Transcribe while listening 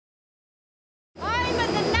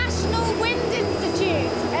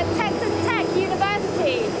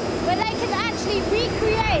actually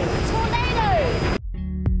recreate tornadoes.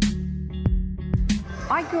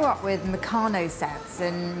 I grew up with Meccano sets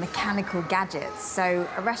and mechanical gadgets, so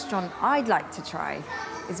a restaurant I'd like to try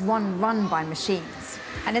is one run by machines.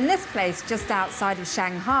 And in this place, just outside of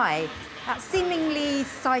Shanghai, that seemingly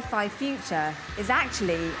sci-fi future is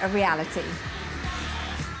actually a reality.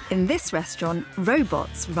 In this restaurant,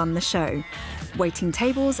 robots run the show, waiting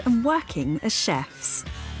tables and working as chefs.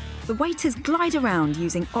 The waiters glide around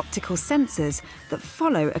using optical sensors that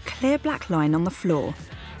follow a clear black line on the floor.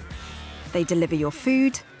 They deliver your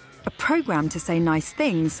food, a program to say nice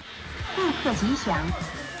things,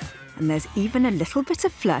 and there's even a little bit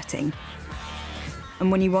of flirting.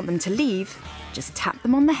 And when you want them to leave, just tap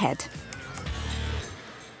them on the head.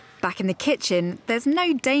 Back in the kitchen, there's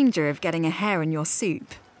no danger of getting a hair in your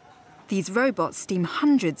soup. These robots steam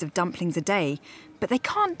hundreds of dumplings a day, but they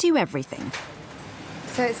can't do everything.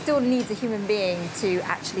 So it still needs a human being to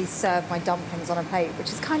actually serve my dumplings on a plate, which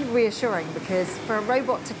is kind of reassuring because for a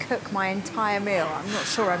robot to cook my entire meal, I'm not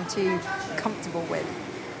sure I'm too comfortable with.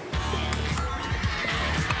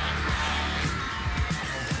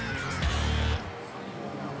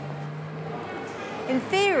 In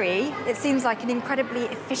theory, it seems like an incredibly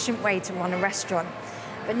efficient way to run a restaurant.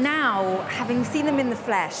 But now, having seen them in the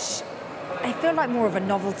flesh, they feel like more of a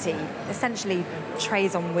novelty, essentially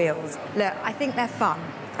trays on wheels. Look, I think they're fun.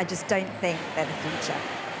 I just don't think they're the future.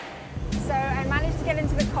 So I managed to get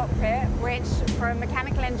into the cockpit, which for a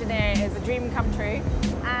mechanical engineer is a dream come true.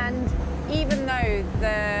 And even though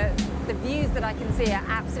the views that I can see are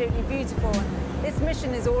absolutely beautiful, this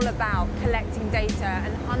mission is all about collecting data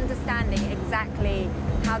and understanding exactly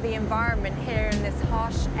how the environment here in this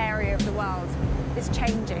harsh area of the world is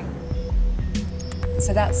changing.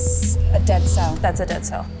 So that's a dead cell? That's a dead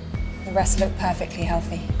cell. The rest look perfectly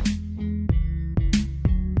healthy.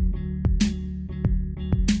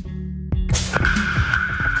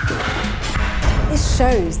 This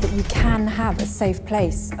shows that you can have a safe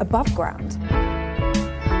place above ground.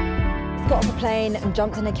 Got off a plane and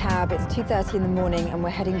jumped in a cab. It's 2:30 in the morning and we're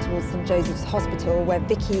heading towards St. Joseph's Hospital where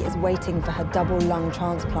Vicky is waiting for her double lung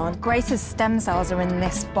transplant. Grace's stem cells are in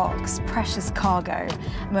this box, precious cargo.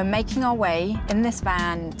 And we're making our way in this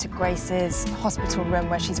van to Grace's hospital room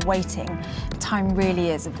where she's waiting. Time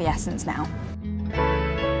really is of the essence now.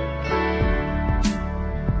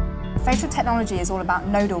 Facial technology is all about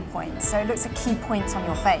nodal points, so it looks at key points on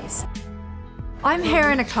your face. I'm here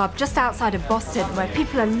in a club just outside of Boston where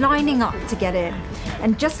people are lining up to get in.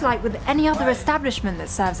 And just like with any other establishment that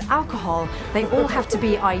serves alcohol, they all have to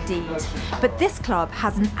be ID'd. But this club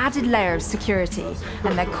has an added layer of security,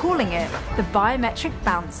 and they're calling it the biometric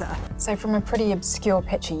bouncer. So from a pretty obscure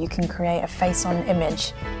picture, you can create a face-on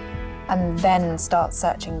image and then start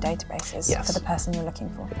searching databases for the person you're looking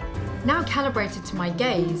for. Now calibrated to my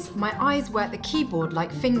gaze, my eyes work the keyboard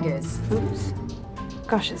like fingers. Oops.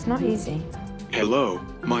 Gosh, it's not easy. Hello,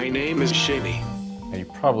 my name is Shini. And you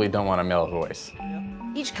probably don't want a male voice.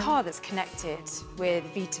 Each car that's connected with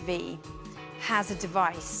V2V has a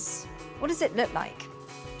device. What does it look like?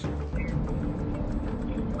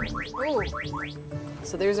 Ooh.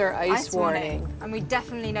 So there's our ice warning. And we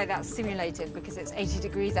definitely know that's simulated because it's 80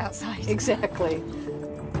 degrees outside. Exactly.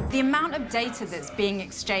 The amount of data that's being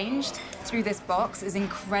exchanged through this box is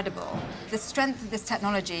incredible. The strength of this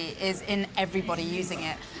technology is in everybody using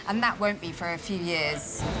it, and that won't be for a few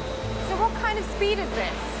years. So what kind of speed is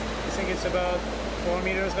this? I think it's about 4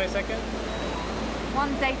 meters by second.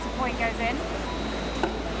 One data point goes in.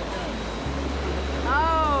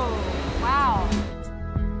 Oh, wow.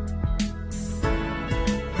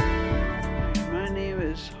 My name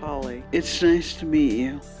is Holly. It's nice to meet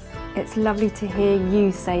you. It's lovely to hear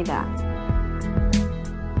you say that.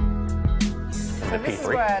 So this is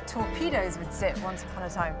where torpedoes would sit once upon a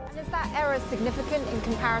time. And is that error significant in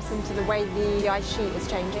comparison to the way the ice sheet is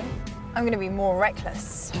changing? I'm going to be more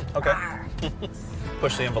reckless. Okay.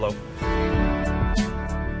 Push the envelope.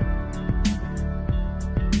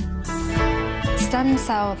 Stem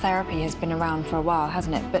cell therapy has been around for a while,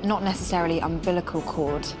 hasn't it? But not necessarily umbilical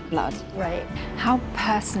cord blood. Right. How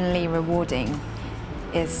personally rewarding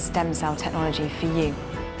is stem cell technology for you?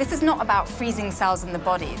 This is not about freezing cells in the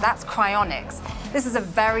body. That's cryonics. This is a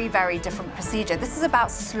very, very different procedure. This is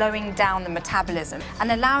about slowing down the metabolism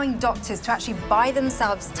and allowing doctors to actually buy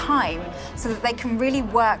themselves time so that they can really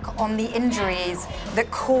work on the injuries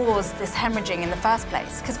that caused this hemorrhaging in the first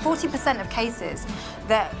place. Because 40% of cases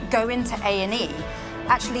that go into A&E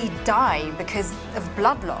actually die because of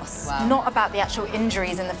blood loss, not about the actual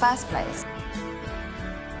injuries in the first place.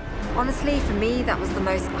 Honestly, for me, that was the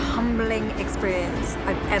most humbling experience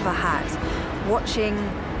I've ever had. Watching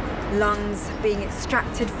lungs being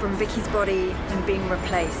extracted from Vicky's body and being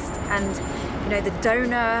replaced. And you know, the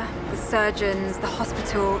donor, the surgeons, the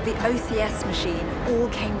hospital, the OCS machine all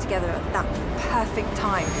came together at that perfect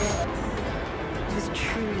time. It was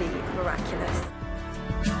truly miraculous.